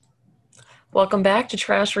Welcome back to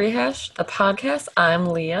Trash Rehash, the podcast. I'm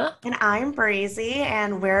Leah. And I'm Breezy,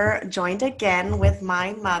 and we're joined again with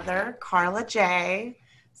my mother, Carla J.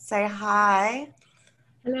 Say hi.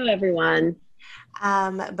 Hello, everyone.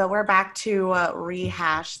 But we're back to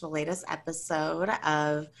rehash the latest episode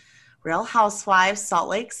of Real Housewives, Salt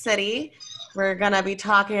Lake City. We're going to be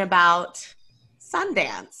talking about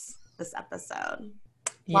Sundance this episode.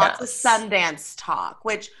 Lots of Yes. Sundance talk,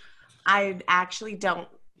 which I actually don't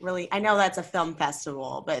really. I know that's a film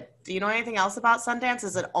festival, but do you know anything else about Sundance?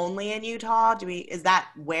 Is it only in Utah? Is that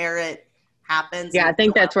where it happens? Yeah, I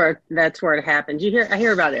think that's where it happens. I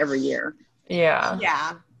hear about it every year. Yeah.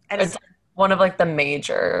 Yeah. And It's one of like the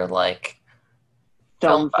major like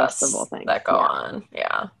film Festival fests thing that go Yeah. on.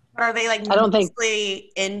 Yeah. are they like I don't think-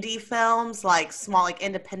 mostly indie films, like small, like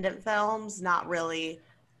independent films? Not really.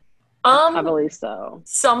 I believe so.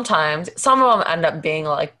 Sometimes some of them end up being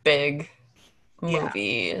like big Yeah.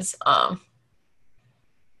 movies. But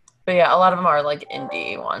yeah, a lot of them are like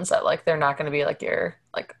indie ones that like they're not going to be like your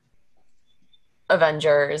like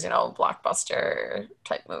Avengers, blockbuster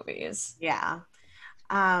type movies. Yeah.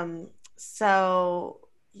 So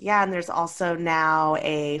yeah, and there's also now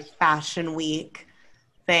a Fashion Week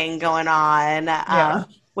thing going on, Yeah.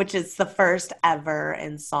 which is the first ever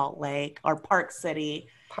in Salt Lake or Park City.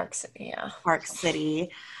 Park City, yeah. Park City.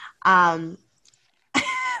 Um,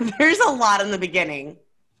 there's a lot in the beginning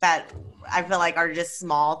that I feel like are just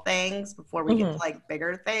small things before we get to like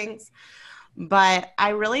bigger things. But I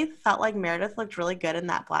really felt like Meredith looked really good in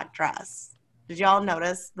that black dress. Did y'all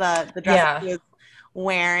notice the dress Yeah. that she was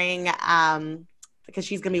wearing? Because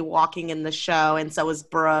she's gonna be walking in the show, and so is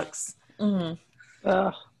Brooks. Mhm.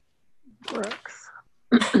 Ugh, Brooks.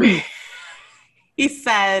 He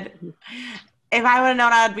said, "If I would have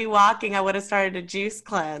known I would be walking, I would have started a juice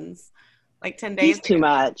cleanse like 10 days He's ago." too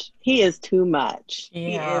much. He is too much.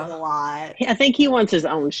 He Yeah. is a lot. I think he wants his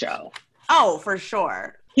own show. Oh, for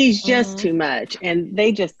sure. He's just Mhm. too much, and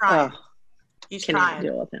they just Trying. He's cannot trying.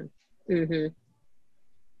 deal with him. Mm-hmm.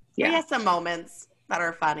 He Yeah, has some moments that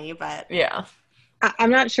are funny, but Yeah.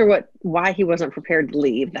 I'm not sure why he wasn't prepared to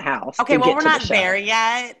leave the house. okay. to Well, get we're to the not show. there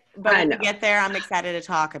yet, but I when we know. get there, I'm excited to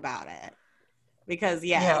talk about it because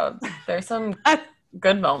yes. Yeah, there's some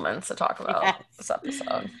good moments to talk about Yes. this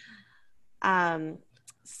episode.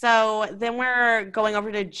 So then we're going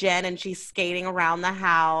over to Jen, and she's skating around the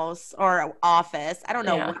house or office. I don't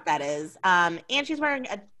know Yeah. what that is. And she's wearing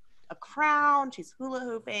a crown. She's hula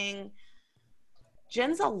hooping.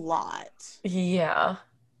 Jen's a lot. Yeah.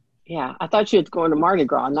 Yeah, I thought she was going to Mardi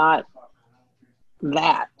Gras, not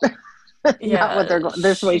that. Yeah. Not what they're going.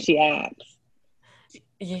 This way she acts. Do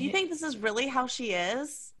you think this is really how she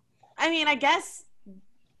is? I mean, I guess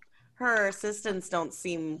her assistants don't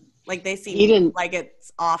seem like they He seem didn't- like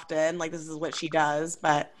it's often like this is what she does,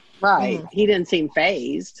 but Right. He didn't seem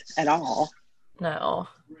phased at all. No.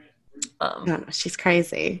 I don't know, she's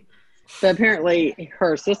crazy. But apparently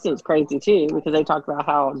her assistant's crazy too, because they talked about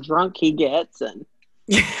how drunk he gets and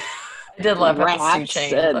I did love how the Stu rats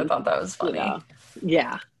Chains. I and, thought that was funny.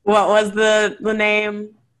 Yeah. What was the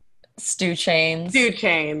name? Stu Chains. Two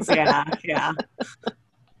chains, yeah, yeah.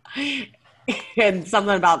 And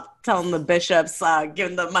something about telling the bishops,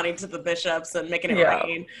 giving the money to the bishops and making it Yeah.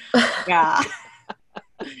 rain. Yeah.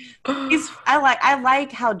 I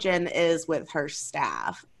like how Jen is with her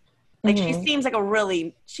staff. Like she Mhm.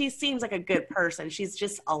 seems like a good person. She's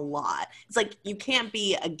just a lot. It's like you can't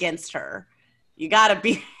be against her. You gotta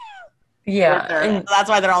be Yeah. with her. And, So that's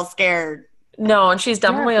why they're all scared. no, and she's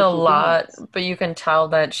definitely Yeah, a 'cause she lot, does. but you can tell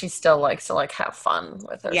that she still likes to like have fun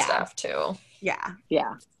with her Yeah. staff too. Yeah.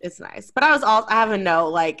 Yeah. It's nice. But I have a note,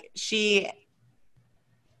 like she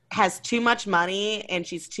has too much money and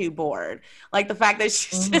she's too bored. Like the fact that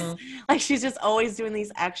she's just always doing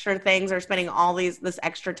these extra things or spending this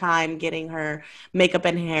extra time getting her makeup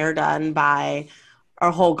and hair done by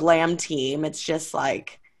our whole glam team. It's just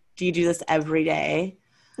like, do you do this every day?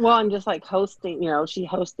 Well, and just like hosting, she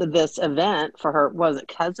hosted this event for her, was it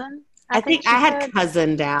cousin? I think she I had said?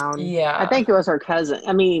 cousin down. Yeah. I think it was her cousin.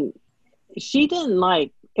 I mean, she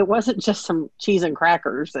didn't it wasn't just some cheese and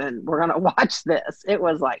crackers and we're going to watch this. It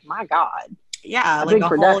was like, my God, Yeah, A like big a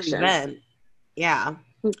whole production. event. Yeah.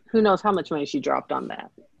 who knows how much money she dropped on that.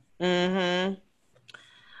 Mm-hmm.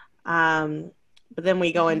 But then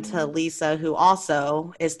we go into Lisa, who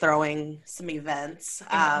also is throwing some events.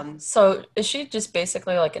 So is she just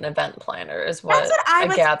basically like an event planner is That's what I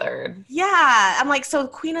was- gathered. Yeah, I'm like, so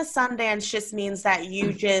Queen of Sundance just means that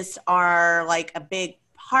you just are like a big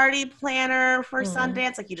party planner for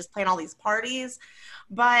Sundance, like you just plan all these parties.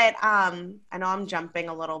 But I know I'm jumping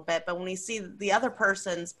a little bit, but when we see the other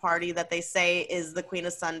person's party that they say is the Queen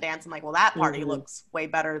of Sundance, I'm like, well, that party looks way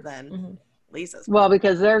better than Lisa's. Well,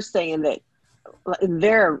 because they're saying that in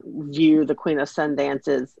their view, the Queen of Sundance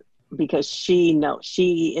is because she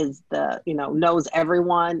is the, knows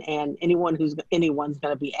everyone, and anyone's going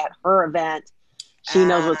to be at her event. She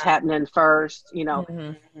knows what's happening first.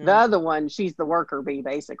 The other one, she's the worker bee,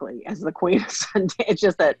 basically, as the Queen of Sundance. It's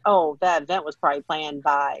just that, that event was probably planned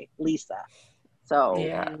by Lisa. So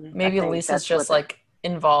yeah, maybe Lisa's just like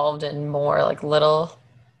involved in more like little.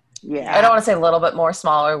 Yeah, I don't want to say little, but more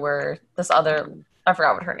smaller. Where this other, I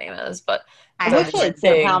forgot what her name is, but I wish it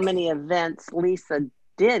said how many events Lisa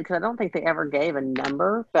did, because I don't think they ever gave a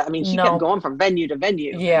number. But I mean, she kept going from venue to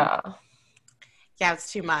venue. Yeah,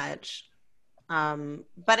 it's too much.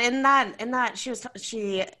 But in that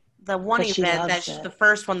the one event the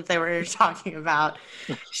first one that they were talking about,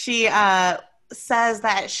 she says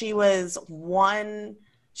that she was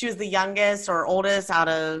the youngest or oldest out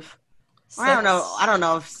of, I don't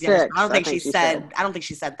know if I don't think she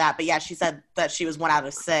said that, but yeah, she said that she was one out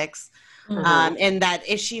of 6. And that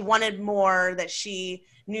if she wanted more, that she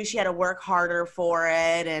knew she had to work harder for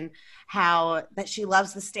it, and how that she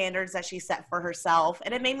loves the standards that she set for herself.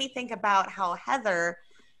 And it made me think about how Heather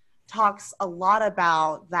talks a lot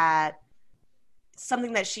about that.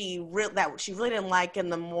 Something that she really didn't like in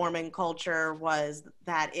the Mormon culture was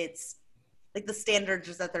that it's like the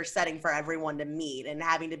standards that they're setting for everyone to meet, and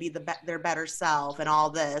having to be their better self and all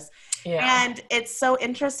this. Yeah. And it's so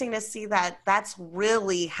interesting to see that that's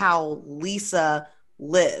really how Lisa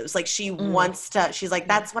lives. Like she wants to, she's like,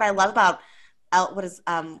 that's what I love about what is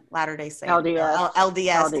Latter-day Saints?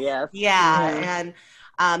 LDS. Yeah.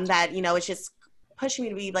 And that, it's just pushing me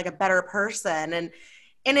to be like a better person. And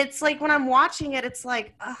it's like, when I'm watching it, it's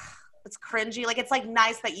like, it's cringy. Like, it's like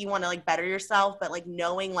nice that you want to like better yourself, but like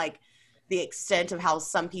knowing like the extent of how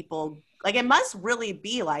some people, like, it must really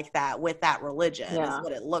be like that with that religion is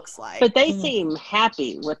what it looks like. But they seem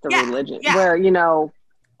happy with the religion where,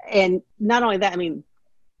 and not only that, I mean,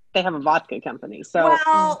 they have a vodka company, so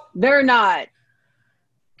they're not,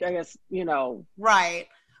 I guess, right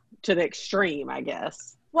to the extreme, I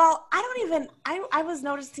guess. Well, I was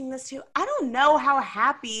noticing this too. I don't know how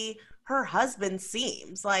happy her husband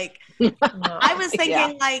seems. Like, I was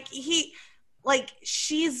thinking like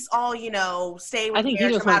she's all, stay with me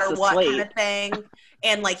no matter what kind of thing.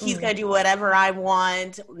 And like, he's going to do whatever I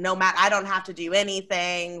want. No matter, I don't have to do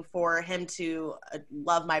anything for him to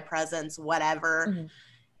love my presence, whatever.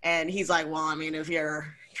 And he's like, well, I mean, if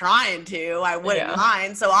you're trying to, I wouldn't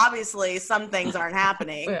mind. So obviously some things aren't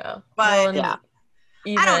happening. But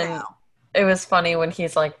even, I don't know. It was funny when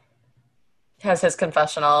he's like, has his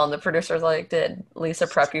confessional, and the producer's like, did Lisa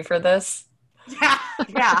prep you for this?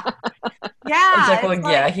 Yeah. It's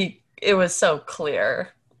like, it was so clear,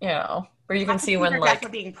 where you can see when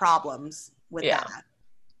like being problems with that.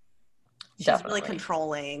 She's really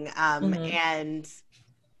controlling, and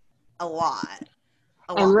a lot.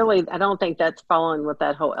 And really, I don't think that's following with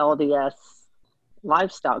that whole LDS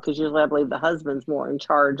lifestyle, because usually I believe the husband's more in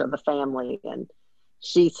charge of the family, and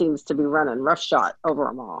she seems to be running roughshod over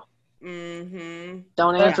them all.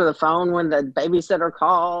 Don't answer the phone when the babysitter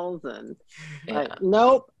calls, and like,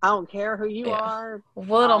 nope, I don't care who you are.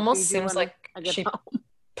 Well, it almost seems like she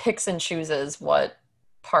picks and chooses what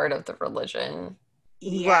part of the religion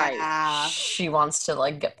she wants to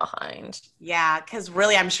like get behind. Because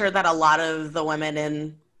really, I'm sure that a lot of the women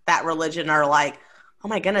in that religion are like, oh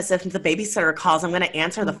my goodness, if the babysitter calls, I'm going to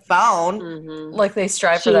answer the phone. Like, they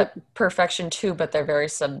strive for that perfection too, but they're very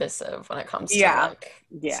submissive when it comes to like,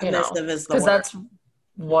 submissive is the word. Because that's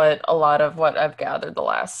what a lot of what I've gathered the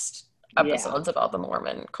last episodes about the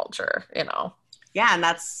Mormon culture, Yeah, and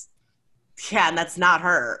that's not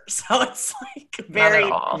her. So it's like very,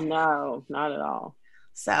 no, not at all.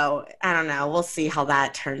 So I don't know. We'll see how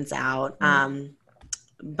that turns out.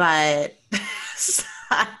 But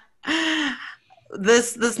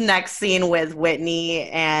this next scene with Whitney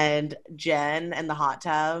and Jen in the hot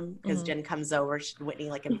tub, because Jen comes over, Whitney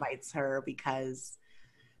like invites her because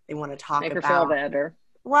they want to talk Make about her feel better.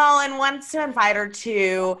 Well, and wants to invite her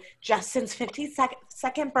to Justin's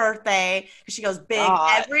 52nd birthday. She goes big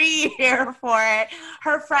every year for it.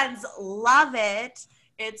 Her friends love it.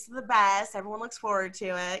 It's the best. Everyone looks forward to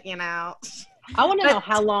it, I want to know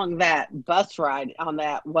how long that bus ride on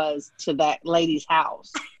that was to that lady's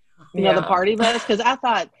house. The party bus? Because I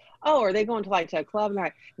thought, are they going to a club? And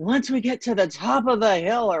like, once we get to the top of the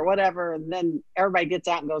hill or whatever, and then everybody gets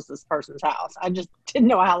out and goes to this person's house. I just didn't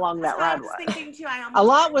know how long that ride was. Thinking too. A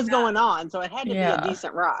lot was going on, so it had to be a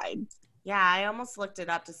decent ride. Yeah, I almost looked it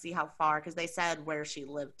up to see how far, because they said where she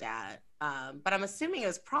lived at. But I'm assuming it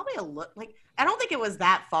was probably I don't think it was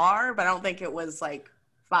that far, but I don't think it was like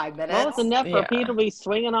 5 minutes. Well, it's enough for people to be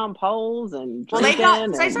swinging on poles and drinking.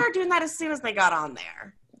 Well, they started doing that as soon as they got on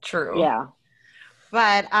there. True. Yeah.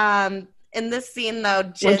 But in this scene, though,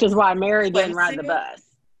 which is why Mary didn't ride the bus.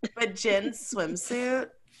 But Jen's swimsuit.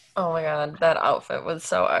 Oh my God, that outfit was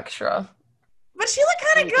so extra. But she looked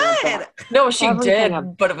kind of good. No, she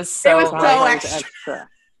did, but it was so extra.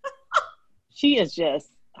 She is just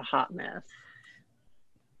a hot mess.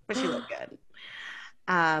 But she looked good.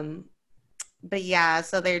 But yeah,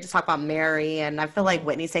 so they just talk about Mary, and I feel like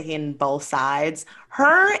Whitney's taking both sides.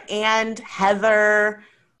 Her and Heather,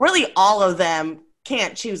 really all of them,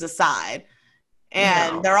 can't choose a side.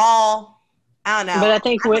 And they're all, I don't know. But I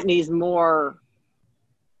think Whitney's more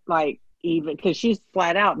like even, because she's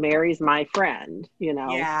flat out, Mary's my friend, you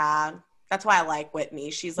know. Yeah, that's why I like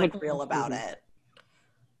Whitney. She's like real about it.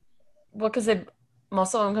 Well, because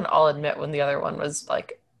most of them can all admit when the other one was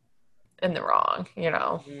like in the wrong, you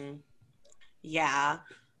know. Mm-hmm. Yeah.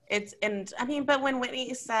 But when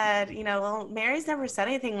Whitney said, you know, well, Mary's never said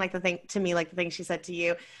anything like the thing she said to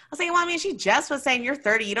you. I was like, well, I mean, she just was saying you're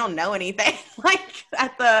 30, you don't know anything, like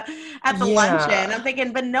at the luncheon. I'm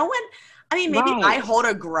thinking, but no one, I mean, maybe I hold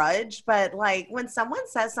a grudge, but like when someone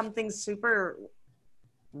says something super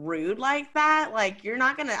rude like that, like I'm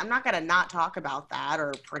not gonna not talk about that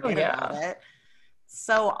or forget about it.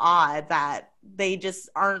 So odd that they just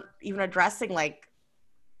aren't even addressing like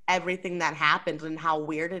everything that happened and how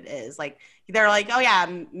weird it is. Like they're like, oh yeah,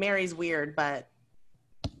 Mary's weird, but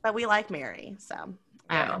we like Mary. So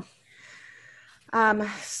yeah.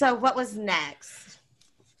 So what was next?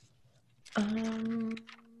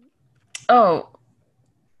 Oh.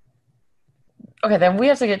 Okay, then we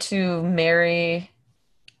have to get to Mary.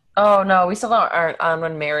 Oh no, we still aren't on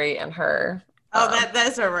when Mary and her.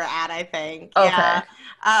 That's where we're at, I think. Okay. Yeah.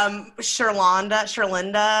 Charlinda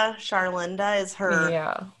is her.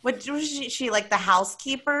 Yeah. What was she like, the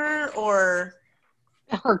housekeeper or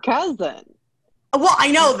her cousin? Well,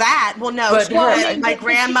 I know that. Well, no, my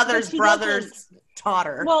grandmother's brother's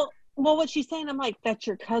daughter. Well, what she's saying, I'm like, that's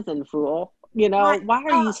your cousin, fool. You know, why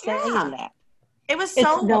are you saying that? It was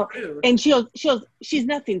so rude. And she's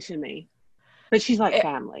nothing to me, but she's like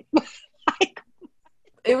family.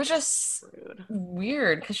 It was just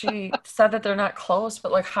weird because she said that they're not close,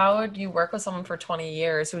 but like, how would you work with someone for 20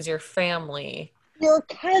 years who's your family? Your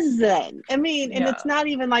cousin. I mean, and it's not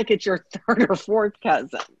even like it's your third or fourth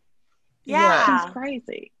cousin. Yeah. She's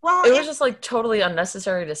crazy. Well, it was just like totally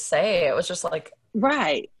unnecessary to say. It was just like,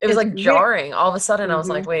 it was like jarring. All of a sudden I was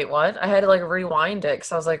like, wait, what? I had to like rewind it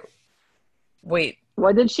because I was like, wait.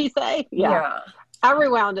 What did she say? Yeah. I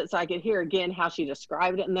rewound it so I could hear again how she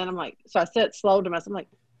described it. And then I'm like, so I said it slow to myself. I'm like,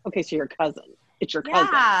 okay, so your cousin. It's your cousin.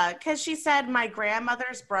 Yeah, because she said my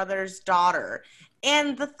grandmother's brother's daughter.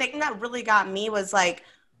 And the thing that really got me was like,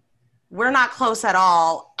 we're not close at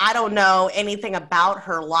all. I don't know anything about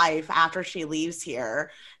her life after she leaves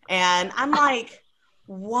here. And I'm like,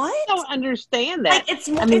 what? I don't understand that.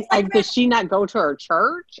 Like, does she not go to her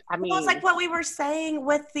church? I mean, it's like what we were saying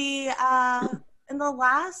with the in the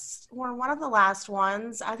last or one of the last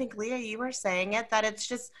ones, I think, Leah, you were saying it, that it's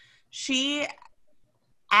just she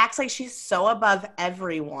acts like she's so above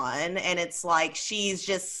everyone, and it's like she's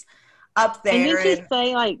just up there. And did she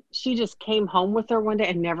say like she just came home with her one day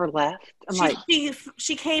and never left?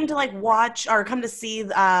 She came to like watch or come to see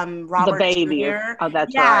Robert the baby. Jr. Oh,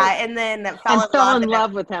 that's right. And then fell in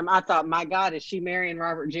love with him. I thought, my God, is she marrying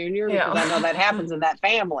Robert Jr.? Because I know that happens in that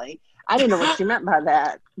family. I didn't know what she meant by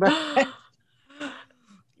that, but.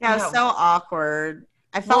 Yeah, it was so awkward.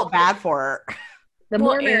 I felt bad for her. The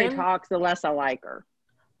more Mary talks, the less I like her.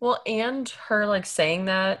 Well, and her like saying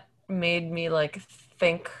that made me like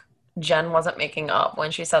think Jen wasn't making up when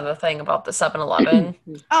she said the thing about the 7-Eleven.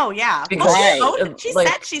 Oh yeah, because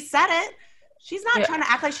she said it. She's not trying to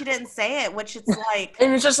act like she didn't say it, which it's like.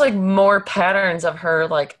 And it's just like more patterns of her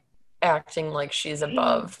like acting like she's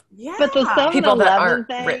above. Yeah, but the 7-Eleven people that aren't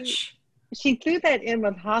thing, rich. She threw that in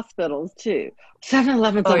with hospitals too.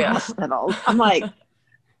 7-Elevens and hospitals. I'm like,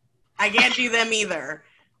 I can't do them either.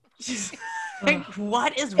 Like,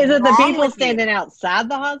 what is it wrong the people with standing you? Outside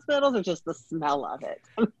the hospitals or just the smell of it?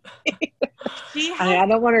 I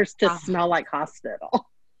don't want her to smell like hospital.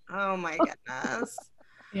 Oh my goodness.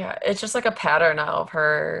 Yeah, it's just like a pattern now of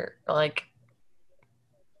her like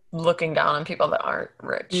looking down on people that aren't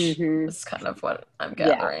rich. Mm-hmm. Is kind of what I'm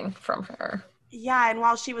gathering from her. Yeah, and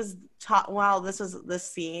while she was this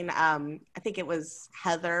scene, I think it was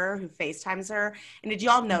Heather who FaceTimes her. And did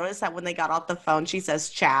y'all notice that when they got off the phone, she says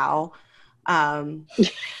ciao?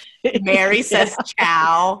 Mary says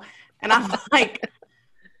ciao. And I'm like,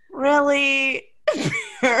 really?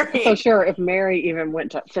 Mary? So sure, if Mary even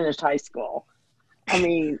finished high school. I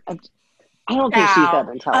mean, I don't think she's that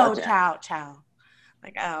intelligent. Oh, ciao.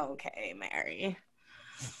 Like, oh, okay, Mary.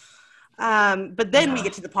 But then we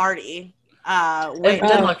get to the party. It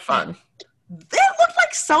did look fun. It looked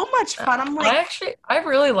like so much fun. I'm like, I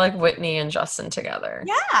really like Whitney and Justin together.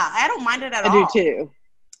 Yeah, I don't mind it at all. I do too.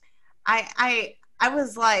 I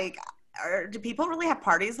was like, do people really have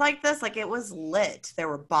parties like this? Like, it was lit. There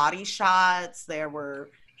were body shots. There were.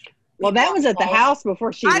 Well, that was at the house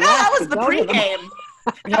before she. I know that was the pregame.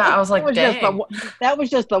 Yeah, I was like, dang. That was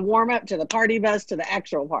just the warm up to the party bus to the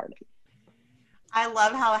actual party. I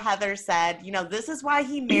love how Heather said, this is why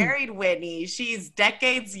he married Whitney. She's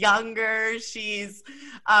decades younger. She's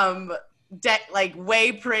like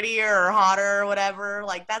way prettier or hotter or whatever.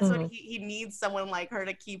 Like that's what he needs, someone like her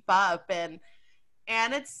to keep up. And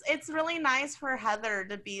it's really nice for Heather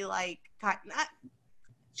to be like,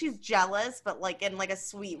 she's jealous, but like in like a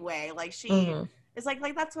sweet way. Like she is like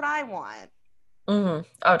that's what I want. Mm-hmm.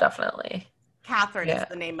 Oh, definitely. Catherine is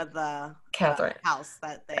the name of the house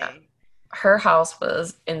that they. Yeah. Her house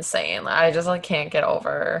was insane. I just like can't get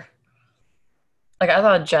over. Like I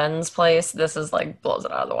thought Jen's place, this is like blows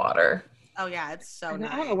it out of the water. Oh yeah, it's so nice.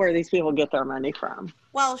 I don't know where these people get their money from.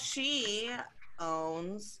 Well, she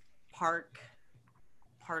owns Park.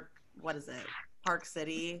 What is it? Park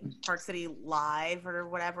City Live or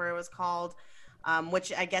whatever it was called,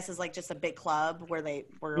 which I guess is like just a big club where they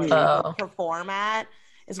perform at.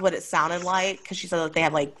 Is what it sounded like because she said that they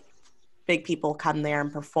have like big people come there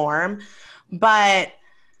and perform. But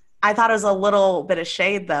I thought it was a little bit of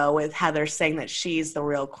shade though with Heather saying that she's the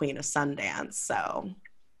real queen of Sundance. So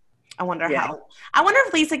I wonder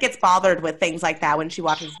if Lisa gets bothered with things like that when she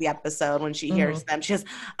watches the episode, when she hears them. She goes,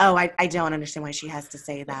 oh, I don't understand why she has to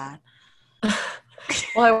say that.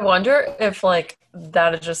 Well, I wonder if like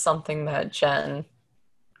that is just something that Jen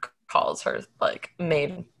calls her, like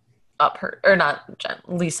made up her, or not Jen,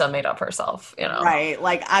 Lisa made up herself, Right,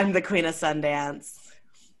 like I'm the queen of Sundance.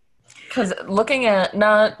 Because looking at,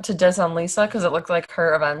 not to diss on Lisa, because it looked like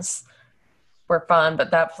her events were fun,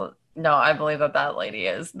 but I believe that lady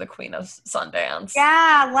is the queen of Sundance.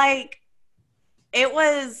 Yeah, like it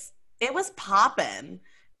was popping.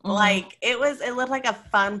 Like it looked like a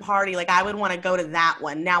fun party. Like I would want to go to that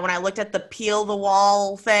one. Now when I looked at the peel the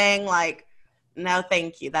wall thing, like no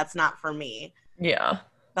thank you, that's not for me. Yeah.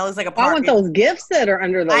 That looks like a party. I want those gifts that are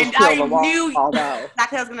under those peel the wall.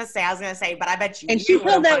 Exactly what I was gonna say, but I bet you. And she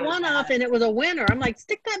pulled that one off and it was a winner. I'm like,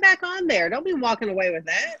 stick that back on there. Don't be walking away with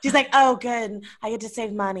that. She's like, oh good, I get to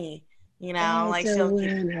save money. Like she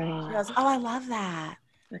goes, oh, I love that.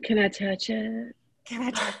 Can I touch it? Can I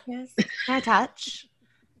touch this? Can I touch?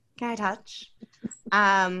 Can I touch?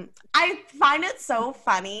 I find it so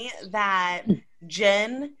funny that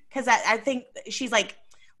Jen, because I think she's like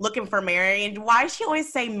looking for Mary, and why does she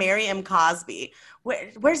always say Mary M. Cosby?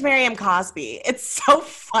 Where's Mary M. Cosby? It's so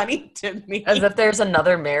funny to me. As if there's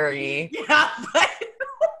another Mary. Yeah, but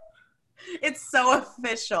it's so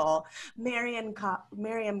official. Mary M.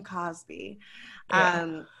 Cosby.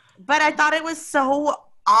 Yeah. But I thought it was so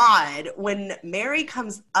odd when Mary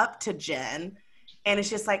comes up to Jen and it's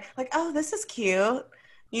just like, oh, this is cute.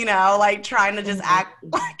 Like trying to just act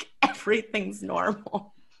like everything's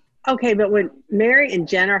normal. Okay, but when Mary and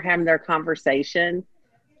Jen are having their conversation,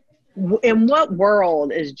 in what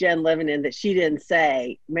world is Jen living in that she didn't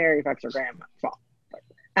say Mary fucks her grandma?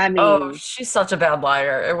 I mean, she's such a bad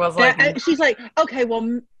liar. It was like she's like, okay,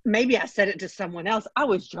 well, maybe I said it to someone else. I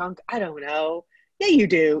was drunk. I don't know. Yeah, you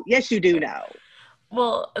do. Yes, you do know.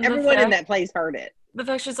 Well, everyone in that place heard it. The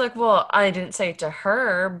fact she's like, well, I didn't say it to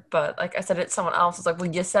her, but like I said it to someone else. It's like, well,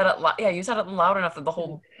 you said it. You said it loud enough that the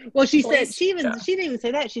whole. Well, she said she didn't even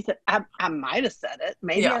say that. She said I might have said it.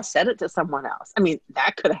 Maybe I said it to someone else. I mean,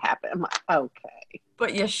 that could have happened. I'm like, okay.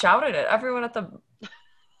 But you shouted it. Everyone at the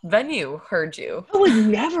venue heard you. I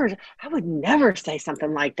would never say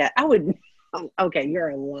something like that. I would. Okay,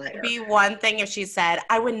 you're a liar. It'd be one thing if she said,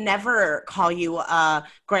 I would never call you a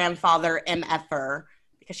grandfather MFer,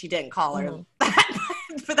 because she didn't call her that.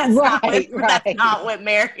 But that's not what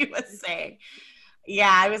Mary was saying.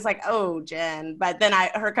 Yeah, I was like, oh, Jen. But then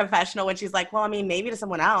her confessional when she's like, well, I mean, maybe to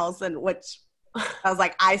someone else, and which I was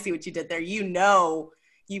like, I see what you did there. You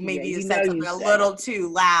maybe said something a little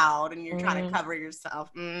too loud, and you're trying to cover yourself.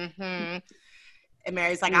 And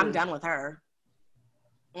Mary's like, I'm done with her.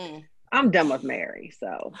 I'm done with Mary.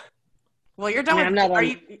 So, well, you're done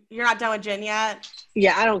you're not done with Jen yet?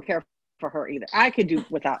 Yeah, I don't care for her either. I could do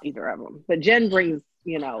without either of them. But Jen brings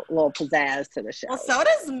you know, a little pizzazz to the show. Well, so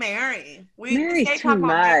does Mary. Mary's stay too talking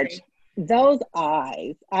about much. Mary. Those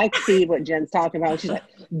eyes. I see what Jen's talking about. She's like,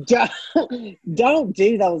 don't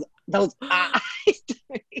do those eyes.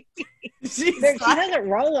 She doesn't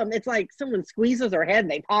roll them. It's like someone squeezes her head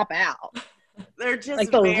and they pop out. They're just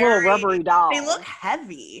like those little rubbery dolls. They look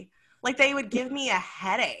heavy. Like they would give me a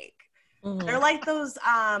headache. Mhm. They're like those,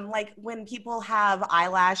 like when people have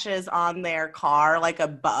eyelashes on their car, like a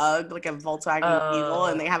bug, like a Volkswagen Beetle,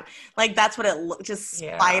 and they have, like, that's what it looks, just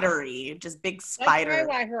spidery, just big spider. That's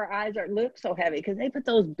probably why her eyes look so heavy, because they put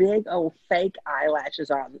those big old fake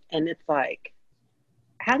eyelashes on, and it's like,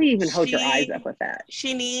 how do you even hold your eyes up with that?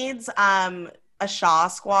 She needs a Shaw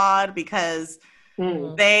Squad, because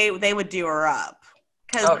they would do her up.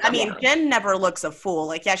 Because, I mean, Jen never looks a fool.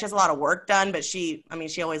 Like, yeah, she has a lot of work done, but she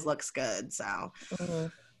always looks good. So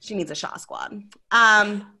she needs a Shaw Squad.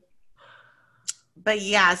 But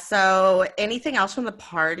yeah, so anything else from the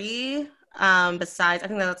party? Besides, I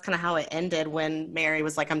think that's kind of how it ended when Mary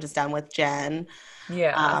was like, I'm just done with Jen.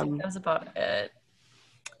 Yeah, I think that was about it.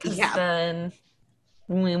 Yeah. Then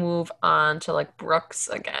we move on to like Brooks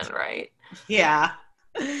again, right? Yeah.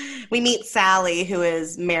 We meet Sally, who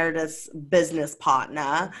is Meredith's business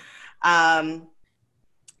partner. And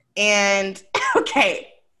okay,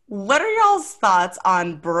 what are y'all's thoughts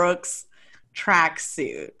on Brooks'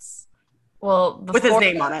 tracksuits? Well, with his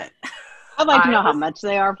name on it. I'd like to know how much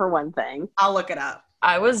they are for one thing. I'll look it up.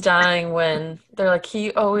 I was dying when they're like,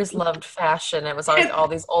 he always loved fashion. It was like all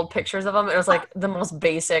these old pictures of him. It was like the most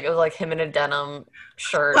basic. It was like him in a denim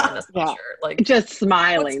shirt and a sweatshirt. Like just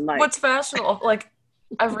smiling. What's fashionable? Like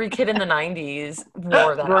every kid in the 90s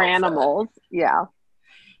wore that. For animals. Yeah.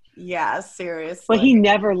 Yeah, seriously. But he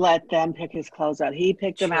never let them pick his clothes out. He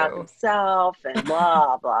picked them out himself and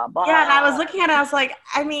blah, blah, blah. Yeah, and I was looking at it, I was like,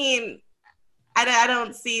 I mean, I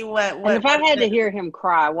don't see what and if I had to hear him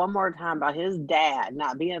cry one more time about his dad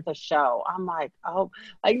not being at the show, I'm like, oh,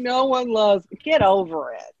 like no one loves, get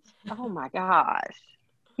over it. Oh my gosh.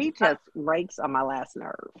 He just rakes on my last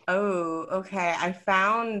nerve. Oh, okay. I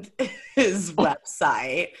found his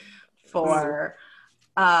website for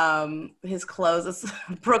his clothes. It's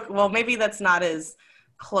Brooke. Well, maybe that's not his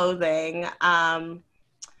clothing. I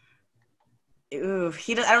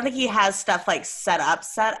don't think he has stuff like set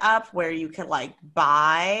up where you can like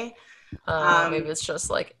buy. Maybe it's just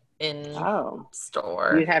like in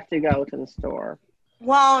store. You'd have to go to the store.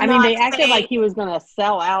 Well, I mean, they acted like he was going to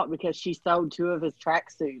sell out because she sold 2 of his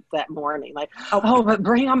tracksuits that morning. Like, but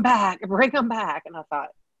bring them back. And I thought,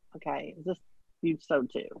 okay, is this, you sold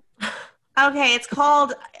 2? Okay, it's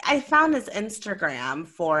called, I found his Instagram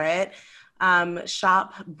for it.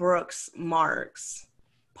 Shop Brooks Marks.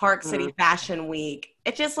 Park City Fashion Week.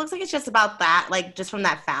 It just looks like it's just about that, like just from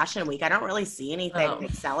that fashion week. I don't really see anything like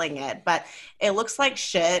selling it, but it looks like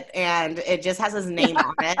shit and it just has his name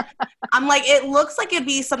on it. I'm like, it looks like it'd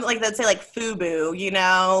be something like that'd say like FUBU, you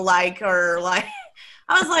know, like, or like,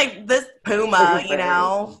 I was like, this Puma, you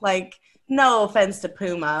know, like, no offense to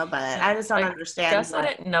Puma, but I just don't understand. I guess I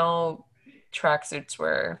didn't know tracksuits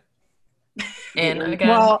were in again.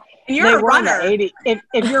 Well, you're a runner. If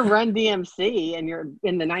you're Run DMC and you're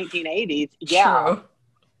in the 1980s, yeah. True.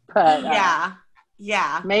 But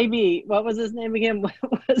yeah. Maybe, what was his name again? What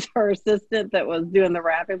was her assistant that was doing the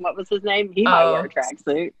rapping? What was his name? He might wear a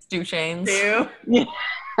tracksuit. Stu Chains.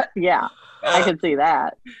 Yeah, I can see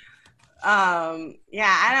that.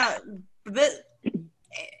 Yeah,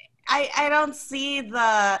 I don't see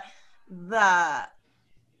the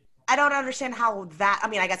I don't understand how that, I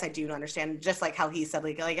mean, I guess I do understand, just like how he said,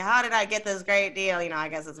 like, how did I get this great deal? You know, I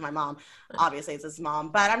guess it's my mom. Obviously, it's his mom.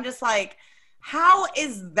 But I'm just like, how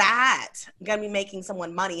is that going to be making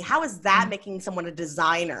someone money? How is that making someone a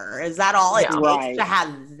designer? Is that all it takes to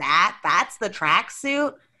have that? That's the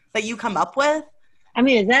tracksuit that you come up with? I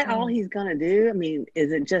mean, is that all he's going to do? I mean,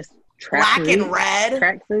 is it just black and red?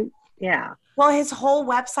 Tracksuit? Yeah. Well, his whole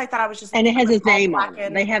website that I was just... And it has his name on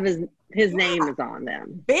it. They have his name is on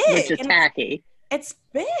them. Big. Which is tacky. It's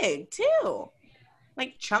big, too.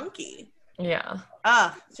 Like, chunky. Yeah.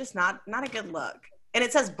 It's just not a good look. And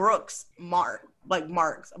it says Brooks Marks. Like,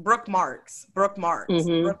 Marks. Brooke Marks. Brooke Marks.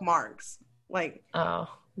 Mm-hmm. Brooke Marks. Like... Oh,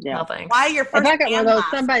 yeah. No thanks. Why your first if I got one of those,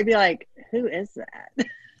 somebody'd be like, who is that?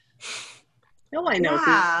 Nobody knows who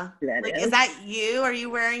that like, is. Is that you? Are you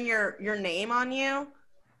wearing your name on you?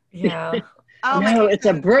 Yeah. No, it's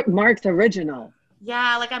a Brooke Marks original.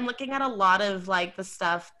 Yeah, like I'm looking at a lot of like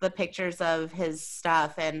the pictures of his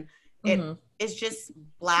stuff, and it is just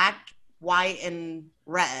black, white, and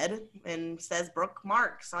red, and says Brooke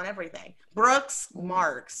Marks on everything. Brooks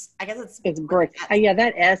Marks. I guess it's Brooks. Yeah,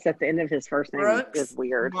 that S at the end of his first name Brooks is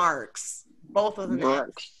weird. Marks. Both with an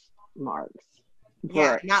X. Marks.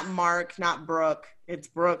 Yeah, Brooks. not Mark, not Brooke. It's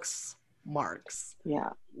Brooks Marks. Yeah.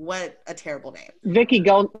 What a terrible name. Vicky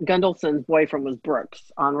Gunvalson's boyfriend was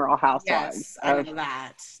Brooks on Real Housewives. Yes, I know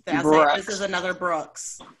that. I was like, this is another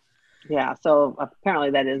Brooks. Yeah, so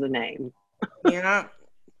apparently that is a name. Yeah.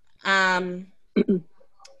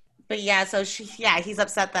 But yeah, so he's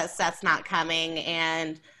upset that Seth's not coming,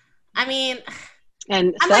 and I mean,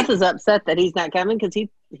 and Seth is upset that he's not coming because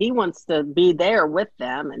he wants to be there with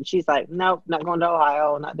them, and she's like, nope, not going to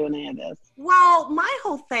Ohio, not doing any of this. Well, my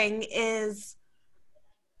whole thing is,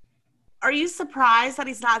 are you surprised that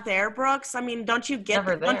he's not there, Brooks? I mean, don't you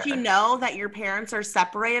know that your parents are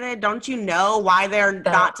separated? Don't you know why they're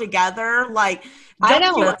not together? Like, I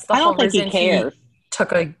don't think he cares. He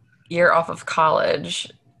took a year off of college.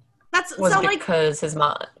 Because his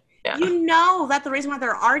mom. Yeah. You know that the reason why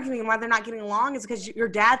they're arguing, why they're not getting along, is because your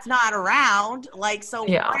dad's not around. Like, so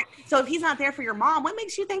if he's not there for your mom, what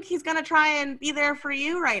makes you think he's gonna try and be there for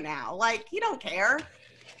you right now? Like, you don't care.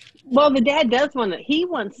 Well, the dad does want to. He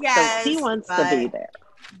wants to be there.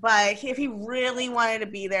 But if he really wanted to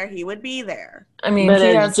be there, he would be there. I mean,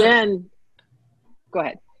 Jen. Go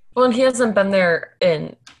ahead. Well, he hasn't been there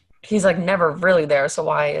he's like never really there. So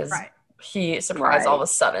why is he surprised all of a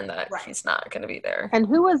sudden that he's not going to be there? And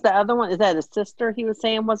who was the other one? Is that his sister he was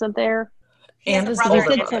saying wasn't there? And his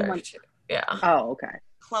brother. Yeah. Oh, okay.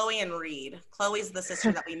 Chloe and Reed. Chloe's the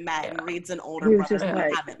sister that we met, and Reed's an older brother that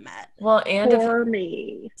we haven't met. Well, and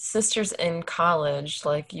if sister's in college,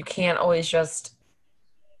 like, you can't always just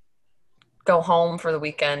go home for the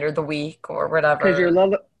weekend or the week or whatever. Because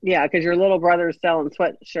your little brother's selling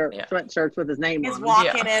sweatshirts with his name on them. He's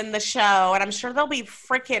walking in the show, and I'm sure there'll be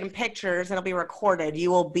freaking pictures, and it'll be recorded. You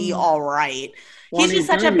will be all right. Well, he's just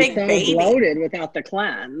such a big baby. Bloated without the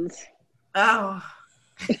cleanse. Oh.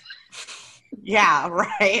 Yeah,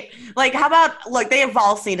 right. Like, how about, look, they have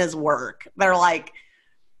all seen his work. They're like,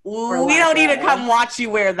 we don't need to come watch you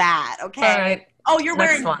wear that, okay? All right. Oh, you're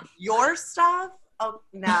wearing your stuff? Oh,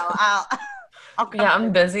 no, I'll come. Yeah,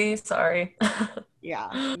 I'm busy. Sorry.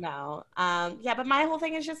 Yeah, no. Yeah, but my whole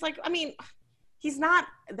thing is just like, I mean, he's not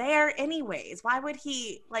there anyways. Why would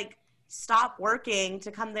he, like, stop working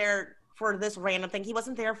to come there for this random thing? He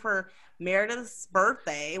wasn't there for Meredith's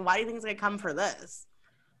birthday. Why do you think he's going to come for this?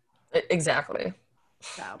 Exactly.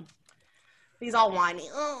 So he's all whiny.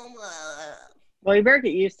 Well, you better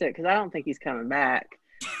get used to it because I don't think he's coming back,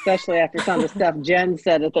 especially after some of the stuff Jen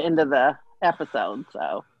said at the end of the episode.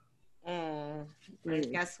 So I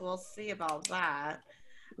guess we'll see about that.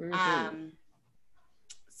 Mm-hmm.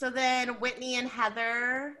 So then Whitney and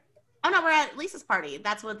Heather. Oh no, we're at Lisa's party.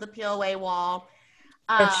 That's with the peel away wall.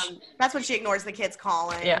 That's when she ignores the kids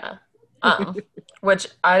calling. Yeah. Which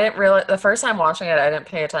I didn't realize the first time watching it. I didn't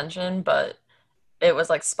pay attention, but it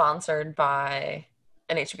was like sponsored by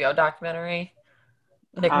an HBO documentary,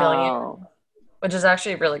 McMillions, which is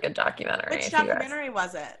actually a really good documentary. Which documentary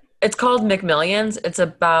was it? It's called McMillions. It's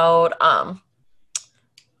about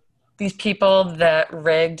these people that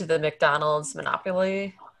rigged the McDonald's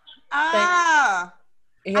monopoly. Yeah,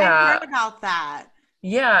 I heard about that.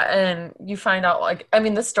 Yeah, and you find out, like, I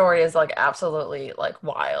mean, the story is, like, absolutely, like,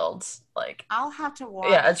 wild. Like, I'll have to watch.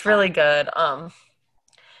 Yeah, it's really good.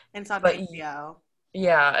 It's on HBO.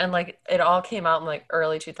 Yeah, and, like, it all came out in, like,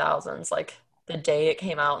 early 2000s. Like, the day it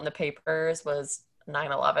came out in the papers was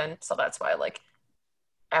 9/11. So that's why, like,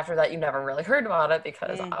 after that, you never really heard about it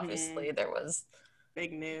because obviously there was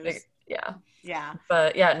big news. Yeah.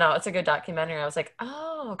 But yeah, no, it's a good documentary. I was like,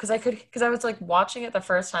 oh, because I was like watching it the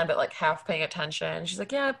first time, but like half paying attention. She's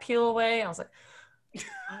like, yeah, peel away. I was like,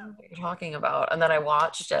 I don't know what you're talking about. And then I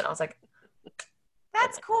watched it. And I was like,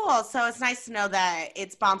 that's cool. So it's nice to know that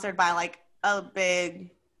it's sponsored by like a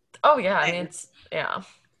big. Oh yeah, I mean it's yeah.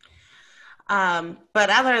 But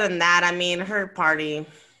other than that, I mean, her party,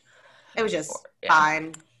 it was just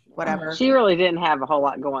fine. Whatever. She really didn't have a whole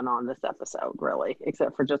lot going on this episode, really,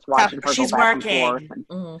 except for just watching her She's go back working. and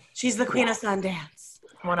forth. She's the queen of Sundance.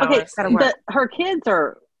 Okay, but her kids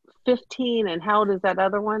are 15, and how old is that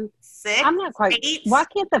other one? 6. I'm not quite. 8. Why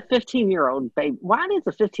can't the 15-year-old baby? Why does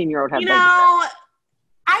the 15-year-old have? You know,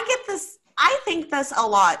 I get this. I think this a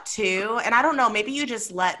lot too, and I don't know. Maybe you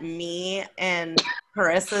just let me and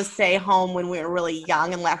Carissa stay home when we were really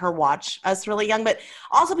young and let her watch us really young. But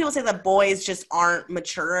also, people say that boys just aren't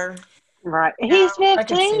mature. Right? He's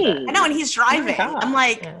 15. I know, and he's driving. I'm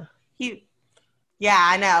like,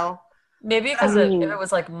 I know. Maybe because if it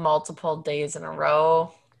was like multiple days in a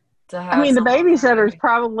row. I mean, the babysitter's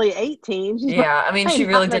probably 18. Yeah, I mean, she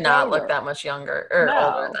really did not look that much younger or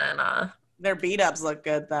older than. Their beat ups look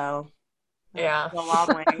good though. Yeah. The long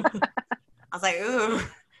way. I was like, ooh.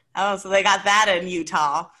 Oh, so they got that in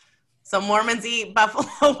Utah. So Mormons eat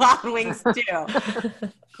Buffalo Wild Wings too.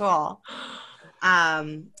 Cool.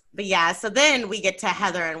 But yeah, so then we get to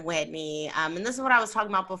Heather and Whitney. And this is what I was talking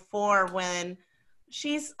about before when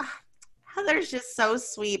Heather's just so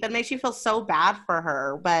sweet, but makes you feel so bad for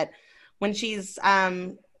her. But when she's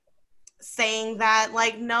saying that,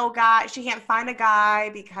 like, no guy, she can't find a guy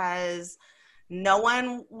because no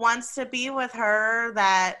one wants to be with her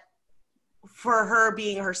that for her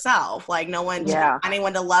being herself. Like, no one,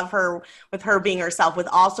 anyone to love her with her being herself, with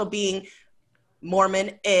also being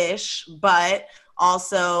Mormon-ish, but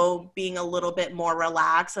also being a little bit more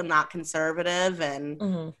relaxed and not conservative.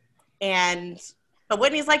 And but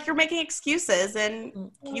Whitney's like, you're making excuses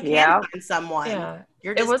and you can find someone. Yeah.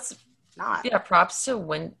 You're just it was not. Yeah, props to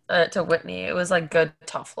Whitney. It was like good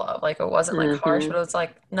tough love. Like it wasn't like harsh, but it was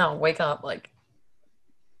like, no, wake up, like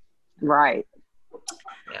right.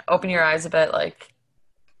 Yeah, open your eyes a bit, like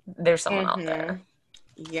there's someone out there.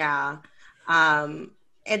 Yeah.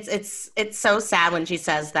 It's so sad when she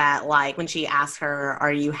says that, like when she asks her,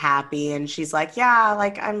 are you happy? And she's like, yeah,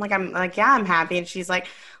 I'm happy. And she's like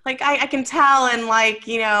I can tell. And like,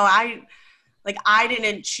 you know, I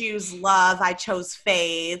didn't choose love. I chose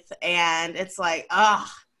faith. And it's like, ugh.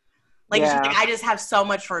 Like, she's like, I just have so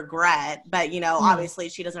much regret. But, you know, obviously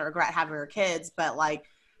she doesn't regret having her kids. But like,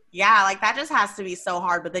 yeah, like that just has to be so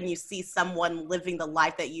hard. But then you see someone living the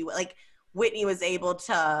life that you, like Whitney was able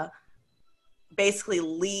to basically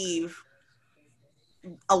leave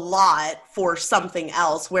a lot for something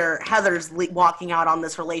else, where Heather's walking out on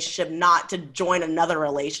this relationship not to join another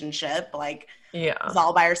relationship, like is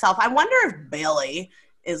all by herself. I wonder if Billy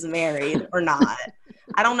is married or not.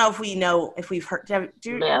 I don't know if we've heard. Do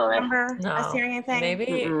you remember us hearing anything?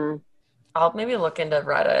 Maybe I'll maybe look into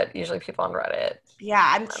Reddit. Usually people on Reddit. Yeah,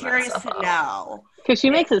 I'm curious to know, because she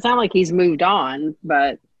makes it sound like he's moved on,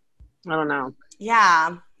 but I don't know.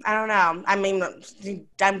 Yeah, I don't know. I mean,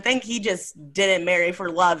 I think he just didn't marry for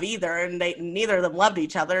love either, and neither of them loved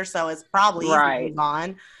each other, so it's probably moved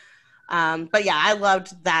on. But yeah, I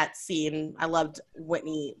loved that scene. I loved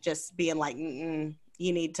Whitney just being like, you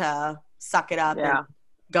need to suck it up and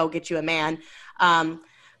go get you a man.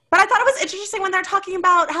 But I thought it was interesting when they're talking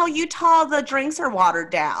about how Utah, the drinks are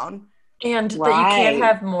watered down. And that you can't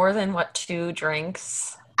have more than, 2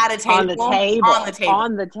 drinks? At a table? On the table. On the table.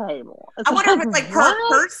 On the table. I wonder if it's like per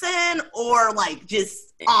person or like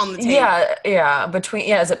just on the table. Yeah.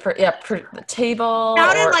 Between, is it per the table? It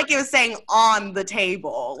sounded like it was saying on the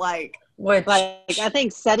table. Like, which, like, I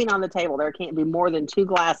think setting on the table, there can't be more than 2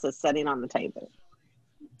 glasses setting on the table.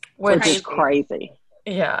 Which is crazy.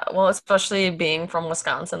 Yeah. Well, especially being from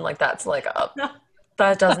Wisconsin, like that's like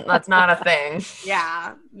that's not a thing.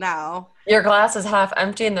 Yeah, no. Your glass is half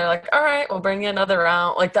empty and they're like, all right, we'll bring you another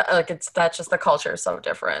round. Like that, that's just the culture is so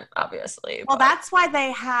different, obviously. Well, that's why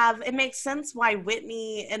it makes sense why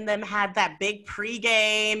Whitney and them had that big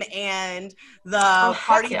pregame and the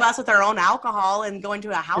party bus with their own alcohol and going to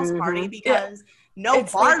a house party because no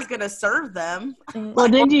bar's going to serve them. Well,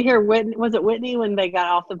 didn't you hear Whitney? Was it Whitney when they got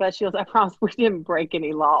off the bus? She was, I promise we didn't break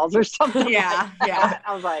any laws or something. Yeah.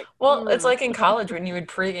 I was like, well, it's like in college when you would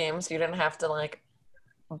pregame, so you didn't have to like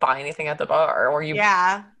buy anything at the bar, or you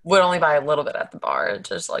would only buy a little bit at the bar. It's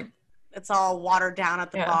just like it's all watered down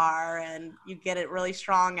at the bar, and you get it really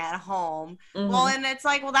strong at home. Well, and it's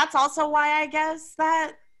like, well, that's also why I guess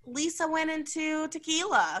that Lisa went into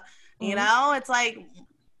tequila. You know, it's like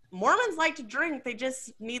Mormons like to drink; they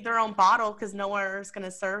just need their own bottle because nowhere's going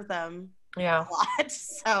to serve them a lot.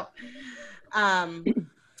 So,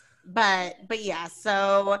 but yeah.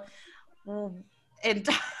 So, and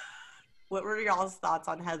what were y'all's thoughts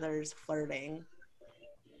on Heather's flirting?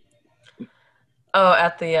 Oh,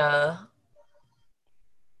 at the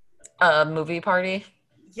movie party?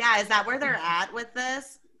 Yeah, is that where they're at with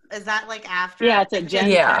this? Is that like after? Yeah, it's at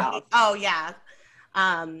Jen's house. Oh, yeah.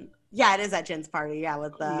 Yeah, it is at Jen's party. Yeah,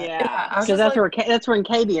 with the so that's when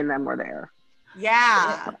Katie and them were there.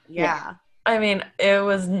 Yeah. I mean, it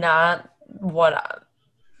was not what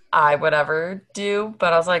I would ever do,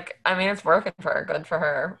 but I was like, I mean, it's working for her, good for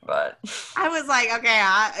her. But I was like,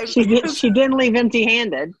 okay, she didn't leave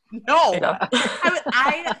empty-handed. No,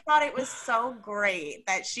 I thought it was so great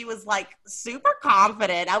that she was like super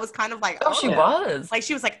confident. I was kind of like, she was like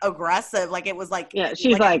she was like aggressive, like it was like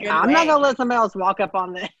she's like I'm not gonna let somebody else walk up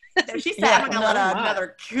on this. She said, I'm not gonna let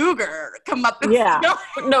another cougar come up and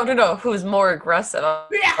no, who's more aggressive?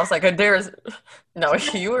 I was like,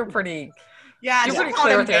 you were pretty. Yeah, you're pretty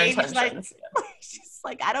clear with your intentions. She's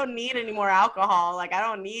like, I don't need any more alcohol. Like, I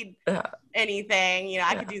don't need anything. You know,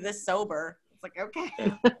 I could do this sober. It's like, okay.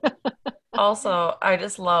 Also, I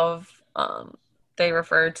just love they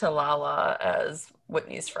referred to Lala as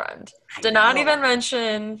Whitney's friend. Did not even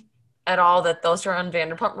mention at all that those are on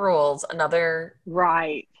Vanderpump Rules. Another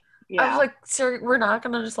Right. Yeah. I was like, sir, we're not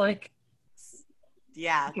gonna just like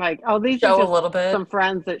like, oh, these show are just a little bit. some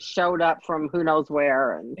friends that showed up from who knows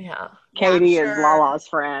where, and Yeah. Katie is Lala's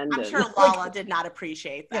friend. I'm sure Lala did not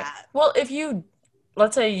appreciate that. Yeah. Well, if you,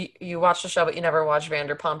 let's say you watch the show but you never watch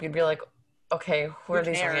Vanderpump, you'd be like, okay, who are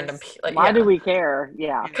these random people? Like, why do we care?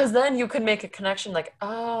 Yeah. Because then you could make a connection like,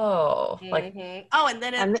 oh. Like, and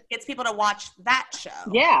then it gets people to watch that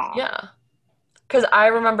show. Yeah. Yeah. Because I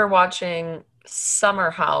remember watching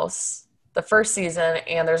Summer House, the first season,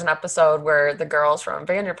 and there's an episode where the girls from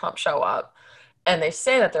Vanderpump show up and they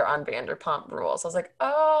say that they're on Vanderpump Rules. I was like,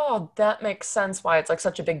 oh, that makes sense why it's like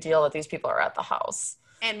such a big deal that these people are at the house.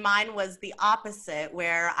 And mine was the opposite,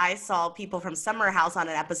 where I saw people from Summer House on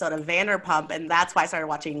an episode of Vanderpump, and that's why I started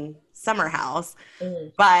watching Summer House.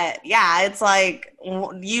 But yeah, it's like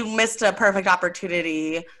you missed a perfect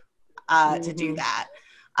opportunity to do that.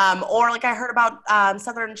 Or like I heard about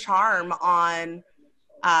Southern Charm on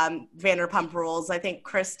Vanderpump Rules. I think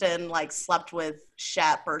Kristen like slept with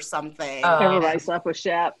Shep or something. Everybody slept with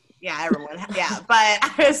Shep. Yeah, everyone. Yeah, but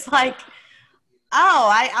I was like,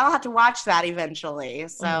 I'll have to watch that eventually.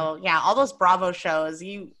 So yeah, all those Bravo shows,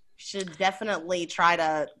 you should definitely try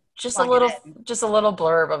to just a little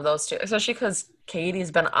blurb of those two, especially because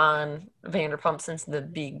Katie's been on Vanderpump since the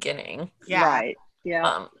beginning. Yeah. Right.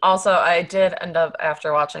 Yeah. Also, I did end up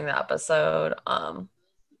after watching the episode. Oh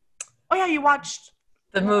yeah, you watched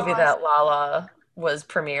the movie that Lala was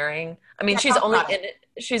premiering. I mean, she's only in it.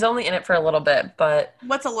 She's only in it for a little bit, but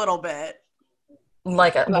what's a little bit?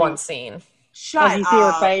 Like one scene. Shut up. You see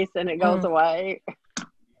her face and it goes away.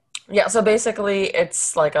 Yeah, so basically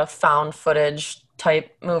it's like a found footage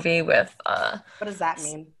type movie with what does that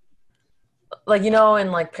mean? Like, you know,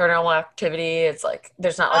 in like Paranormal Activity, it's like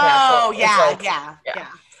there's not like actual,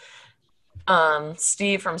 yeah.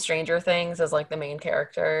 Steve from Stranger Things is like the main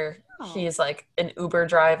character. He's like an Uber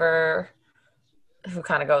driver who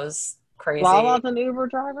kind of goes crazy. Lala's an Uber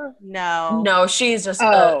driver? No, she's just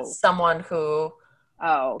someone who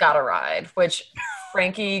got a ride, which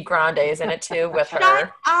Frankie Grande is in it too with her.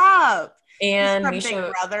 Shut up! And he's from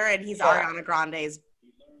Big Brother, and he's Ariana Grande's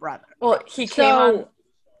brother. Well, he came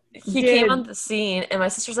on the scene, and my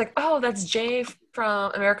sister's like, "Oh, that's Jay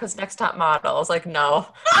from America's Next Top Model." I was like, "No,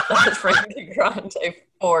 that's Frankie Grande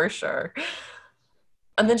for sure."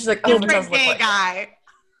 And then she's like, "Oh, it does look like guy."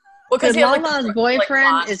 Well, because Lala's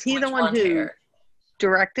boyfriend is he the one who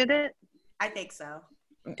directed it? I think so.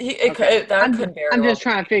 I'm just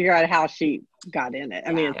trying to figure out how she got in it.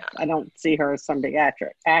 I mean, I don't see her as some big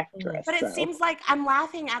actress. But it seems like I'm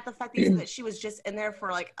laughing at the fact that she was just in there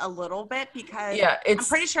for like a little bit because I'm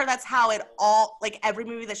pretty sure that's how it all, like every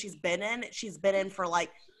movie that she's been in for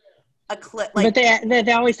like a clip. Like, but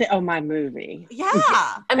they always say, "Oh, my movie." Yeah.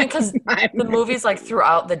 I mean, because the movie's like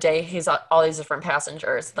throughout the day, he's all these different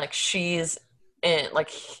passengers. Like she's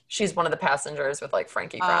one of the passengers with like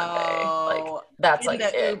Frankie Grande. Like that's like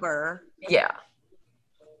the Uber. Yeah.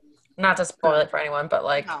 Not to spoil it for anyone, but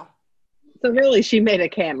like. No. So really, she made a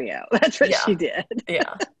cameo. That's what she did.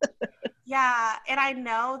 Yeah. Yeah, and I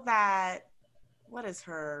know that. What is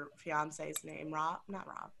her fiance's name? Rob? Not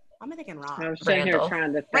Rob. I'm thinking Rob. I was sitting here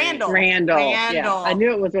trying to think. Randall. Yeah, I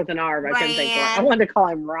knew it was with an R, but I couldn't think. I wanted to call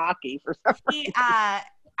him Rocky for some reason.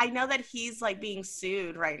 I know that he's like being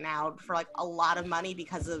sued right now for like a lot of money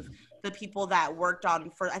because of the people that worked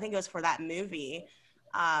on I think it was for that movie,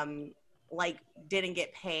 like didn't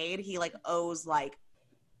get paid. He like owes like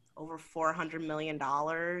over $400 million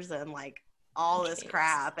and like all this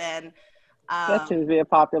crap. And that seems to be a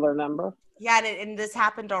popular number. Yeah, and this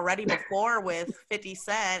happened already before with 50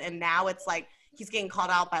 Cent, and now it's like he's getting called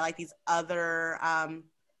out by like these other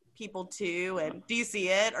people too. And do you see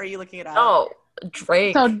it? Or are you looking it up? Oh,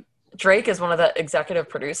 Drake. Drake is one of the executive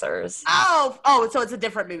producers. Oh, so it's a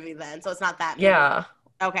different movie then. So it's not that movie. Yeah.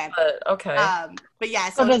 Okay. Okay. But yeah.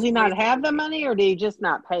 So does he not have the money, or do he just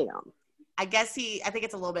not pay him? I think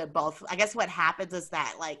it's a little bit of both. I guess what happens is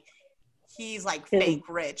that like he's like fake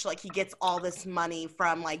rich. Like he gets all this money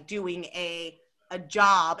from like doing a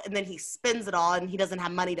job, and then he spends it all, and he doesn't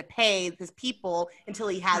have money to pay his people until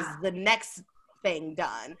he has the next thing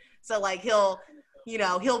done. So like he'll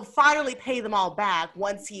finally pay them all back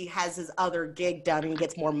once he has his other gig done and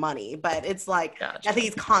gets more money. But it's like, gotcha. I think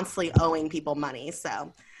he's constantly owing people money.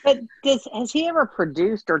 So, but has he ever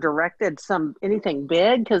produced or directed anything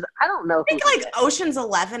big? Because I don't know. I think like Ocean's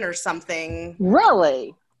 11 or something.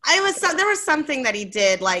 Really? There was something that he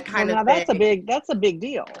did like kind of. Now that's a big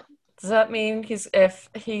deal. Does that mean if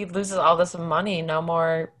he loses all this money, no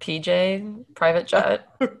more PJ private jet?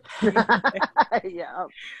 Yeah.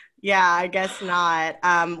 Yeah, I guess not.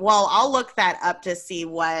 Well, I'll look that up to see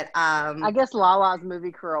what. I guess Lala's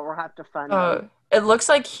movie career will have to fund him. It looks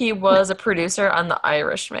like he was a producer on The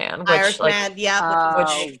Irishman, which Irishman, yep.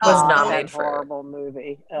 which was not made that for horrible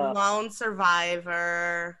movie. Ugh. Lone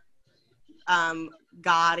Survivor,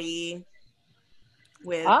 Gotti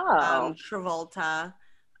with Travolta.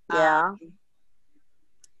 Yeah.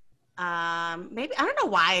 Maybe I don't know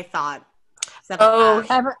why I thought.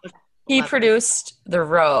 He produced The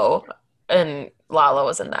Row, and Lala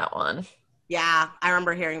was in that one. Yeah, I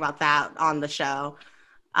remember hearing about that on the show.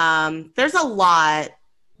 There's a lot,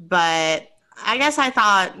 but I guess I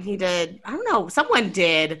thought he did. I don't know. Someone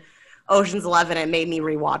did Ocean's 11 and made me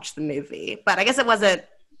rewatch the movie, but I guess it wasn't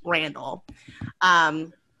Randall.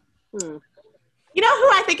 You know who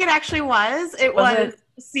I think it actually was? It was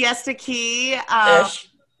Siesta Key.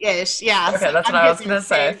 Ish, yeah. Okay, that's what I was going to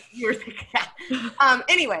say. You were thinking, yeah.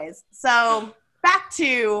 Anyways, so back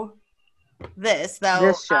to this, though.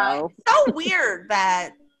 This show. So weird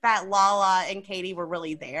that Lala and Katie were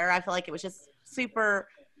really there. I feel like it was just super,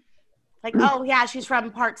 like, oh, yeah, she's from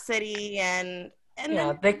Park City, and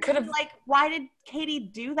then they could have, like, why did Katie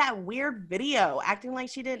do that weird video, acting like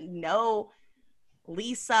she didn't know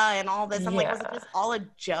Lisa and all this? I'm like, was it just all a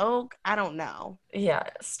joke? I don't know. Yeah,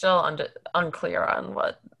 still unclear on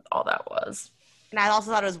what all that was. And I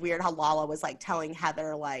also thought it was weird how Lala was like telling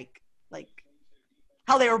Heather like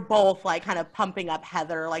how they were both like kind of pumping up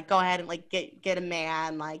Heather, like, go ahead and like get a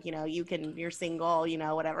man, like, you know, you're single, you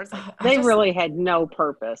know, whatever. It's like, they really had no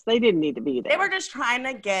purpose. They didn't need to be there. They were just trying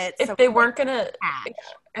to get if they weren't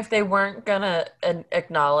gonna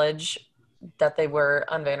acknowledge that they were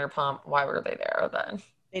on Vanderpump, why were they there then?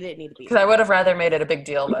 They didn't need to be. Because I would have rather made it a big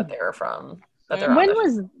deal that they were from. Does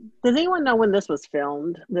anyone know when this was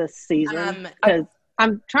filmed this season? Because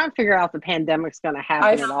I'm trying to figure out if the pandemic's going to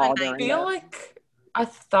happen at all during this. I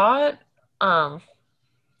thought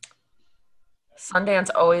Sundance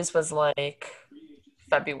always was like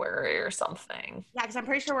February or something. Yeah, because I'm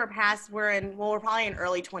pretty sure we're probably in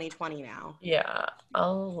early 2020 now. Yeah,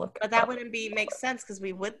 I'll look. But that wouldn't make sense because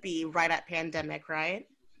we would be right at pandemic, right?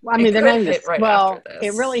 Well, I mean, they're going to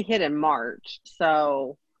it really hit in March,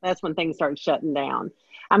 so that's when things started shutting down.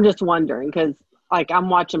 I'm just wondering because, like, I'm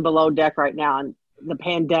watching Below Deck right now, and the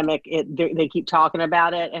pandemic, they keep talking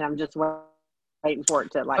about it, and I'm just waiting for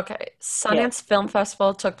it to Sundance Film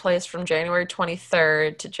Festival took place from January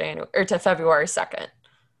 23rd to February 2nd.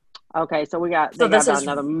 Okay, so they got about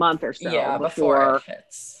another month or so before it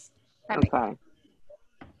hits. Okay.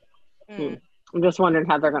 I'm just wondering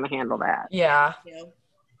how they're going to handle that. Yeah.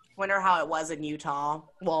 Wonder how it was in Utah.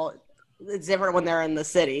 Well, it's different when they're in the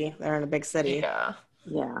city. They're in a big city. Yeah.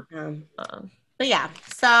 Yeah. But yeah,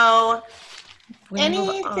 so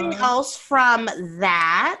anything else from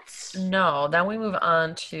that? No, then we move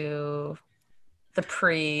on to the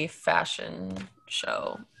pre-fashion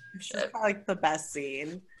show. This is probably the best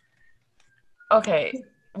scene. Okay,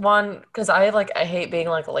 because I hate being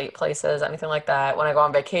like late places, anything like that. When I go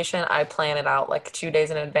on vacation, I plan it out like 2 days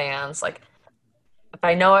in advance. Like, if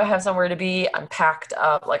I know I have somewhere to be, I'm packed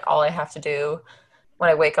up. Like, all I have to do when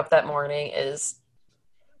I wake up that morning is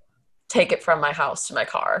take it from my house to my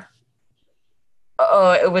car.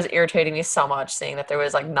 Oh, it was irritating me so much seeing that there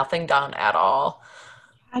was like nothing done at all.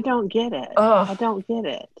 I don't get it. Ugh. I don't get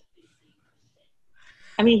it.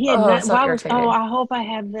 I mean, he had I hope I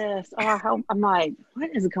have this. Oh, I hope. I'm like,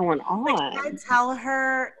 what is going on?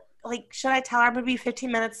 Like, should I tell her I'm going to be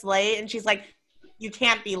 15 minutes late? And she's like, you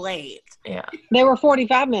can't be late. Yeah. They were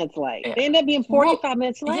 45 minutes late. Yeah. They ended up being 45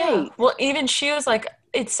 minutes late. Yeah. Well, even she was like,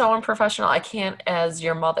 it's so unprofessional. I can't, as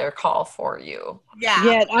your mother, call for you. Yeah.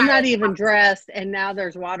 Yet I'm not even dressed, and now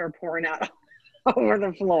there's water pouring out over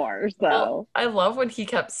the floor. So well, I love when he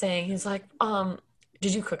kept saying, he's like,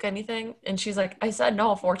 did you cook anything? And she's like, I said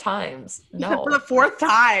no 4 times. No. For the 4th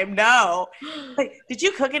time, no. Like, did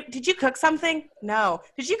you cook it? Did you cook something? No.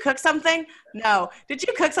 Did you cook something? No. Did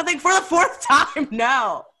you cook something for the 4th time?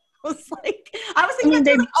 No. I was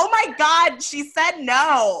thinking, oh my God, she said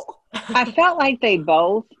no. I felt like they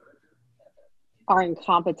both are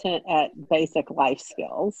incompetent at basic life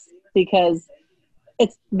skills because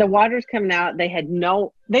it's the water's coming out. They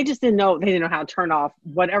just didn't know how to turn off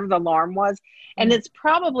whatever the alarm was. And it's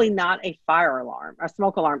probably not a fire alarm, a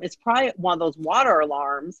smoke alarm. It's probably one of those water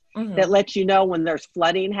alarms that lets you know when there's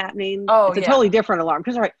flooding happening. Oh, it's a totally different alarm.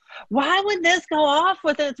 Because they're like, why would this go off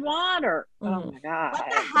with its water? Oh my God. What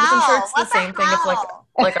the hell? I'm sure it's the same thing if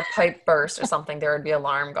like a pipe burst or something, there would be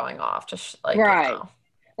alarm going off. Just like, right.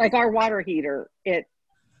 Like our water heater,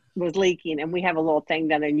 was leaking, and we have a little thing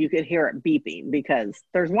down there, and you could hear it beeping because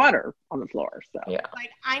there's water on the floor. So Yeah.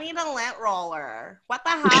 Like, I need a lint roller. What the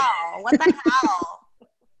hell? What the hell?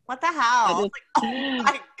 What the hell? Like, oh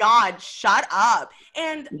my God, shut up.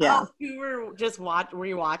 And we were just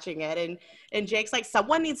rewatching it, and Jake's like,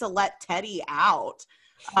 someone needs to let Teddy out,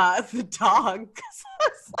 the dog. Because I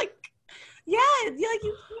was like, yeah, like,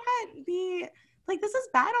 you can't be, like, this is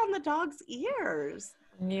bad on the dog's ears.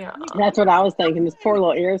 Yeah. That's what I was thinking. His poor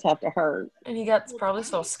little ears have to hurt. And he gets probably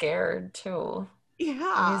so scared, too.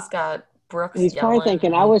 Yeah. He's got Brooks He's yelling. probably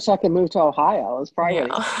thinking, I wish I could move to Ohio. It's probably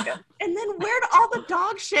what he's thinking. And then where'd all the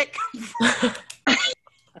dog shit come from?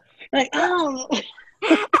 Like, oh.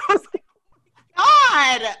 I was like,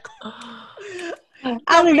 God.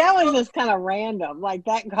 I mean, that was just kind of random. Like,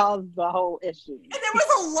 that caused the whole issue. And there was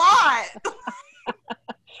a lot.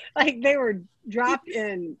 Like, they were dropped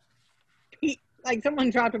in, like someone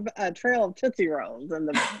dropped a trail of Tootsie Rolls in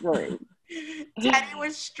the room. Teddy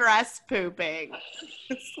was stress pooping.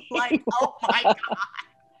 It's like, oh my God.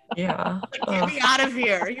 Yeah. Like, get me out of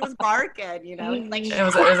here. He was barking, you know. He's like,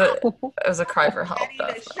 it was a cry for help.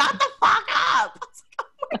 Teddy, shut the fuck up.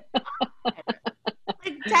 Like, oh my God.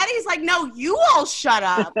 Like, Teddy's like, no, you all shut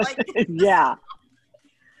up. Like, yeah.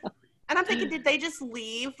 And I'm thinking, did they just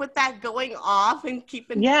leave with that going off and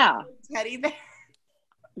keeping Teddy there?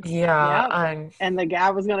 Yeah. Yep. And the guy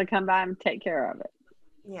was going to come by and take care of it.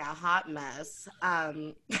 Yeah, hot mess.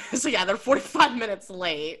 So yeah, they're 45 minutes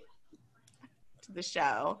late to the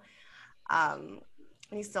show. And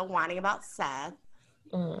he's still whining about Seth.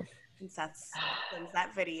 And Seth sends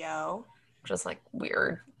that video. Just like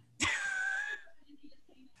weird. He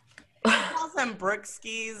calls them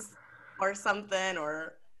Brookskis or something,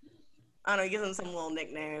 or I don't know, he gives them some little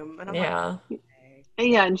nickname. And I'm like, okay.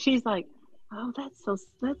 Yeah, and she's like, oh, that's so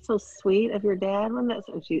sweet of your dad. When that's,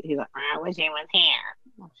 and he's like, I wish he was here.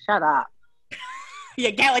 Well, shut up.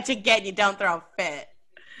 You get what you get. You don't throw a fit.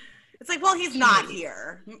 It's like, well, he's not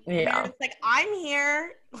here. Yeah. It's like, I'm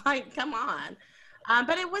here. Like, come on.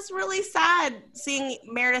 But it was really sad seeing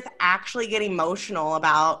Meredith actually get emotional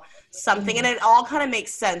about something. And it all kind of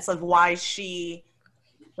makes sense of why she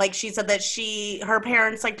said that her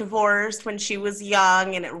parents like divorced when she was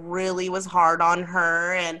young, and it really was hard on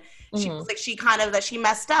her. And she was like, she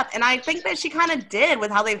messed up. And I think that she kind of did with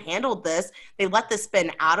how they've handled this. They let this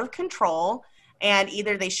spin out of control, and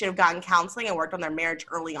either they should have gotten counseling and worked on their marriage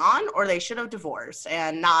early on, or they should have divorced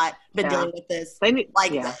and not been dealing with this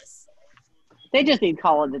this. They just need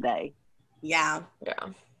call it a day. Yeah. Yeah.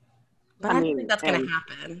 But I don't think that's going to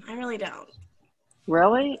happen. I really don't.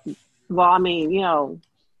 Really? Well, I mean, I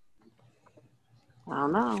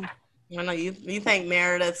don't know. I know you think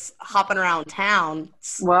Meredith's hopping around town.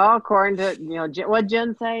 Well, according to, what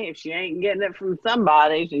Jen say, if she ain't getting it from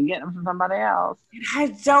somebody, she's getting it from somebody else. I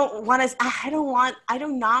do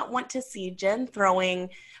not want to see Jen throwing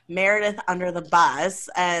Meredith under the bus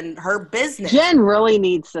and her business. Jen really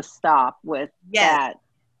needs to stop with that.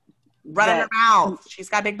 Running her mouth. She's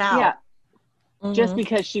got a big mouth. Yeah. Mm-hmm. Just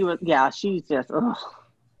because she's just, ugh.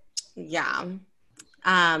 Yeah.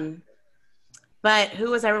 But who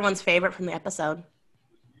was everyone's favorite from the episode?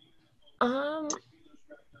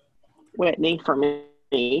 Whitney for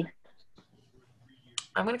me.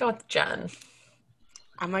 I'm gonna go with Jen.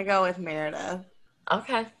 I'm gonna go with Meredith.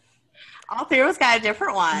 Okay. All three of us got a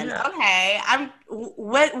different one. Yeah. Okay.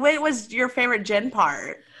 What was your favorite Jen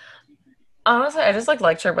part? Honestly, I just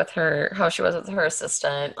liked her with how she was with her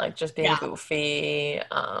assistant, like just being goofy.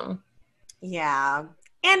 Yeah.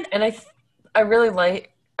 And I liked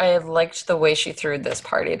the way she threw this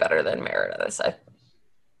party better than Meredith's.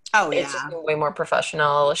 It's just way more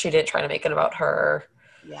professional. She didn't try to make it about her.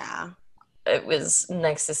 Yeah. It was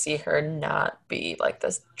nice to see her not be like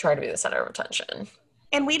this, try to be the center of attention.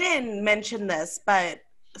 And we didn't mention this, but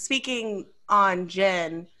speaking on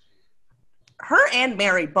Jen, her and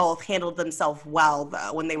Mary both handled themselves well,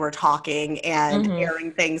 though, when they were talking and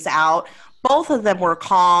airing things out. Both of them were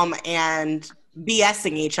calm and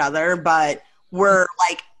BSing each other, but were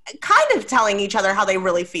like kind of telling each other how they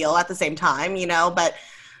really feel at the same time, but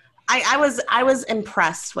I was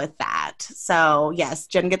impressed with that. So yes,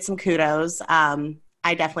 Jen gets some kudos. I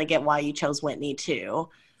definitely get why you chose Whitney too,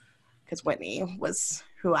 because Whitney was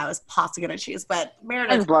who I was possibly going to choose, but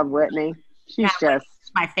Meredith. I just love Whitney. She's just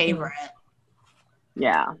my favorite.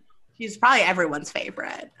 Yeah. She's probably everyone's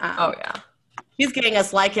favorite. Oh yeah. She's getting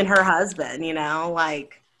us liking her husband,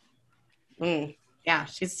 yeah,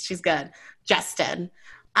 she's good. Justin.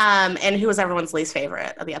 And who was everyone's least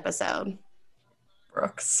favorite of the episode?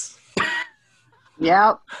 Brooks.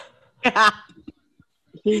 Yep.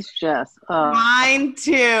 He's just mine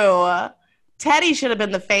too. Teddy should have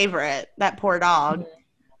been the favorite. That poor dog.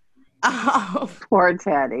 Poor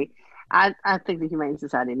Teddy. I think the Humane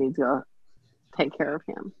Society needs to go take care of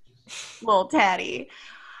him. Little Teddy.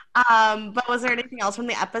 But was there anything else from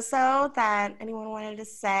the episode that anyone wanted to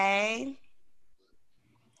say?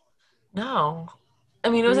 No. I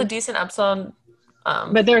mean, it was a decent episode.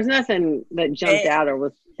 But there's nothing that jumped out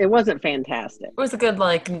or it wasn't fantastic. It was a good,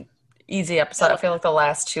 like, easy episode. I feel like the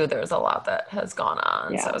last two, there's a lot that has gone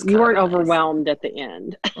on. Yeah. So you weren't overwhelmed at the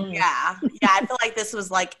end. Yeah. I feel like this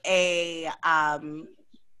was like a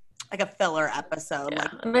filler episode. Yeah.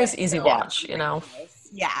 Like a nice, easy watch, you know?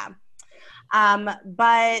 Yeah.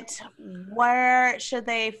 But where should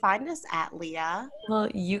they find us at, Leah? Well,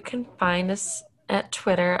 you can find us at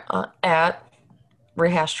Twitter at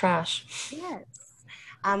Rehash Trash. Yes.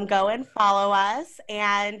 Go and follow us.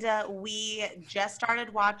 And we just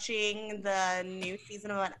started watching the new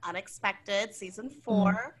season of Unexpected, season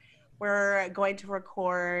 4. We're going to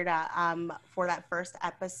record for that first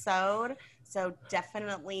episode. So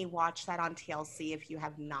definitely watch that on TLC if you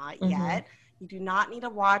have not yet. You do not need to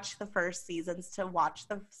watch the first seasons to watch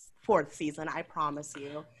the 4th season, I promise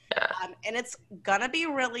you. Yeah. And it's gonna be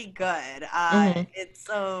really good. It's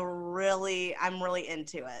I'm really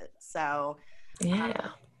into it. So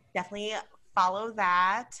definitely follow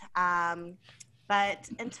that. But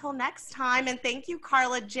until next time, and thank you,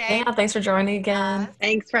 Carla J. Yeah, thanks for joining again.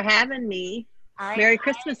 Thanks for having me. All right, Merry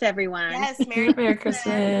Christmas, everyone. Yes, Merry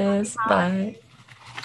Christmas. Bye.